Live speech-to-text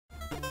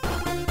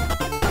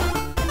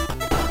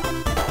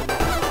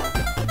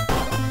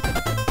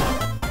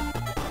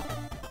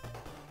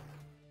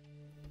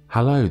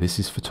Hello, this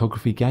is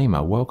Photography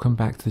Gamer. Welcome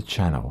back to the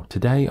channel.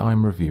 Today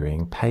I'm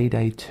reviewing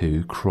Payday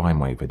 2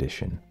 Crimewave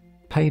Edition.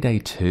 Payday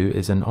 2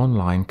 is an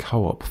online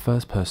co-op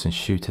first-person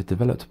shooter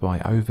developed by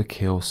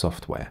Opil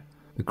software.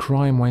 The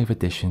Crimewave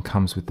Edition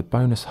comes with the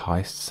bonus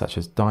heists such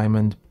as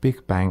Diamond,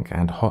 Big Bank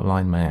and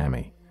Hotline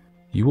Miami.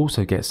 You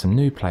also get some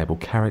new playable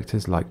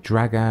characters like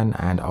Dragan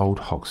and Old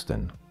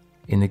Hoxton.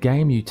 In the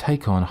game you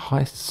take on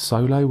heists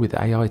solo with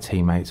AI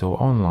teammates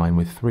or online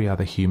with 3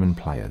 other human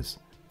players.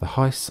 The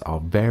heists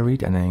are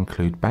varied and they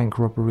include bank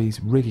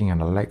robberies, rigging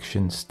an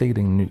election,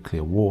 stealing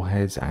nuclear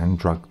warheads and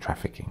drug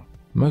trafficking.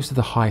 Most of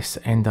the heists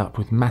end up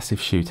with massive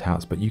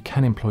shootouts, but you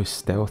can employ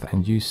stealth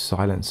and use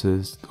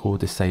silencers or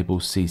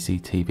disable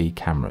CCTV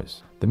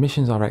cameras. The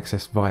missions are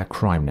accessed via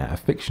CrimeNet, a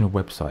fictional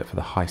website for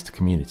the heist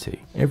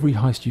community. Every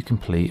heist you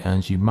complete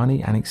earns you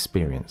money and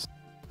experience.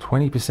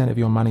 20% of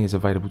your money is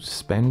available to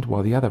spend,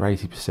 while the other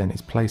 80%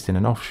 is placed in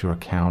an offshore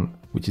account,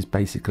 which is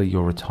basically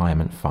your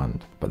retirement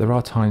fund. But there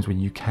are times when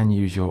you can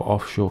use your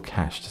offshore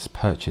cash to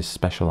purchase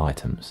special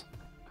items.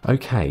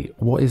 Okay,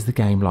 what is the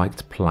game like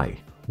to play?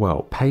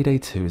 Well, Payday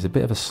 2 is a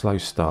bit of a slow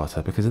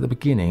starter because at the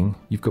beginning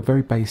you've got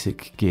very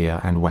basic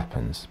gear and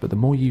weapons, but the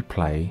more you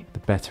play, the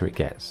better it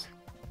gets.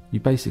 You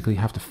basically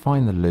have to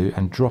find the loot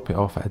and drop it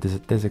off at a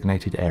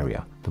designated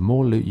area. The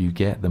more loot you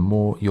get, the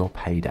more your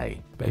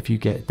payday. But if you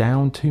get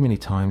down too many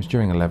times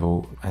during a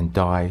level and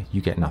die,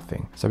 you get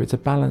nothing. So it's a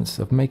balance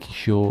of making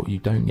sure you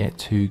don't get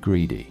too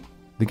greedy.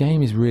 The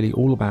game is really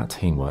all about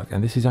teamwork,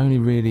 and this is only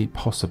really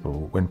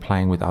possible when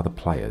playing with other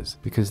players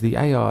because the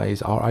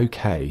AIs are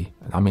okay.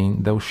 I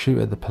mean, they'll shoot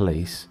at the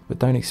police, but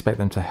don't expect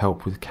them to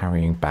help with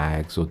carrying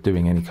bags or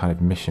doing any kind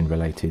of mission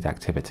related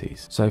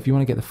activities. So if you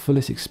want to get the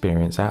fullest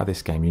experience out of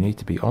this game, you need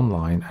to be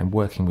online and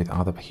working with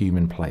other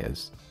human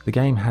players. The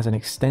game has an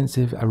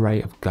extensive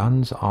array of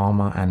guns,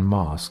 armor and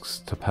masks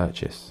to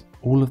purchase.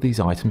 All of these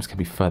items can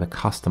be further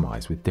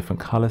customized with different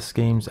color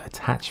schemes,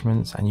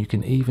 attachments, and you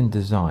can even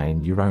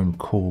design your own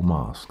cool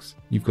masks.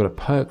 You've got a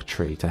perk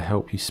tree to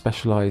help you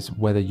specialize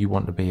whether you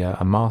want to be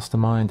a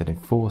mastermind, an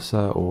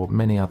enforcer, or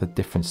many other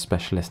different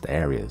specialist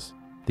areas.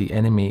 The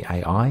enemy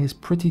AI is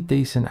pretty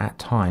decent at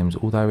times,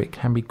 although it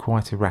can be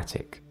quite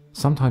erratic.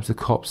 Sometimes the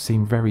cops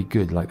seem very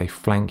good, like they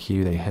flank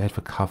you, they head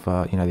for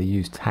cover, they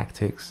use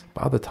tactics,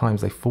 but other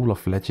times they fall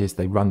off ledges,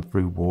 they run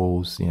through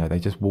walls, they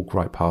just walk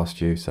right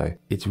past you, so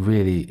it's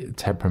really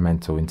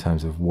temperamental in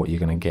terms of what you're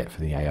going to get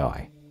for the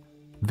AI.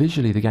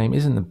 Visually the game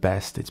isn't the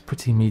best, it's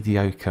pretty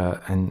mediocre,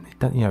 and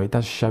it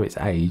does show its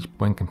age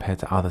when compared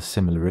to other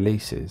similar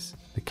releases.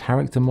 The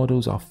character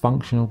models are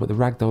functional, but the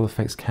ragdoll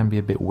effects can be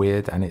a bit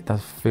weird, and it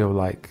does feel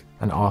like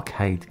an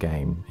arcade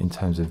game in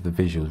terms of the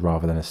visuals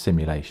rather than a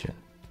simulation.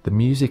 The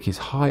music is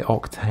high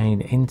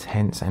octane,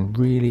 intense, and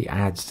really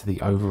adds to the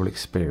overall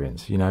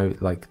experience.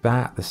 Like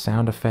that, the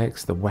sound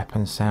effects, the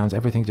weapon sounds,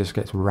 everything just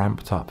gets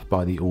ramped up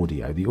by the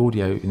audio. The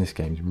audio in this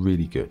game is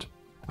really good.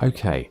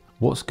 Okay,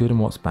 what's good and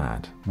what's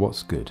bad?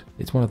 What's good?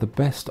 It's one of the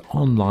best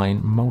online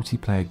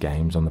multiplayer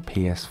games on the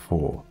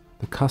PS4.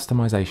 The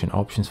customization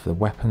options for the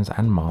weapons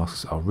and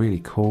masks are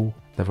really cool.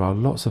 There are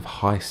lots of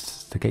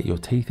heists to get your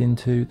teeth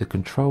into, the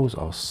controls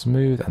are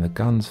smooth and the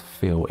guns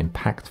feel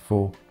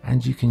impactful,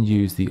 and you can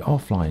use the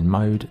offline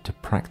mode to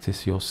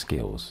practice your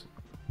skills.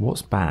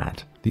 What's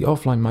bad? The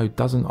offline mode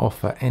doesn't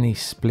offer any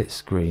split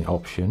screen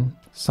option,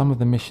 some of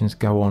the missions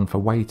go on for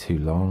way too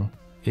long,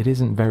 it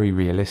isn't very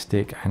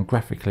realistic, and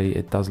graphically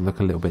it does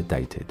look a little bit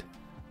dated.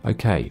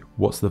 Okay,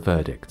 what's the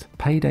verdict?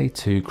 Payday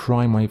 2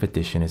 Crimewave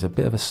Edition is a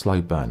bit of a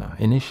slow burner.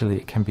 Initially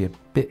it can be a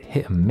bit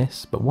hit and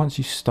miss, but once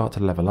you start to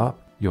level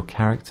up your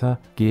character,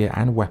 gear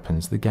and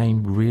weapons, the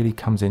game really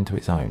comes into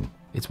its own.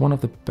 It's one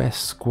of the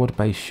best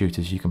squad-based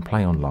shooters you can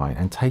play online,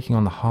 and taking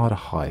on the harder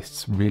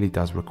heists really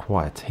does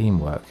require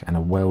teamwork and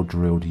a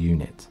well-drilled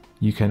unit.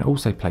 You can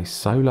also play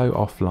solo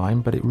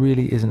offline, but it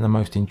really isn't the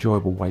most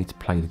enjoyable way to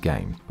play the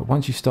game. But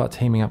once you start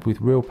teaming up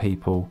with real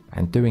people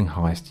and doing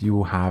heists, you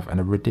will have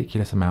a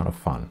ridiculous amount of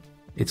fun.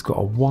 It's got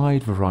a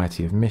wide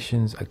variety of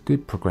missions, a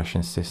good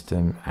progression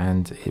system,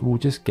 and it will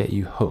just get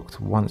you hooked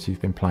once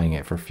you've been playing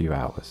it for a few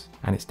hours.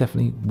 And it's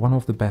definitely one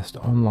of the best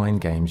online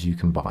games you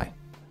can buy.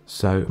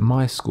 So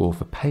my score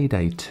for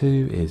Payday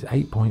 2 is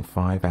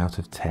 8.5 out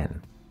of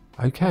 10.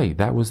 Okay,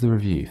 that was the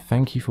review.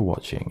 Thank you for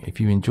watching.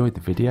 If you enjoyed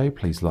the video,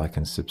 please like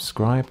and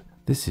subscribe.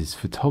 This is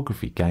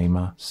Photography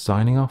Gamer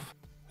signing off.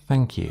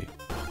 Thank you.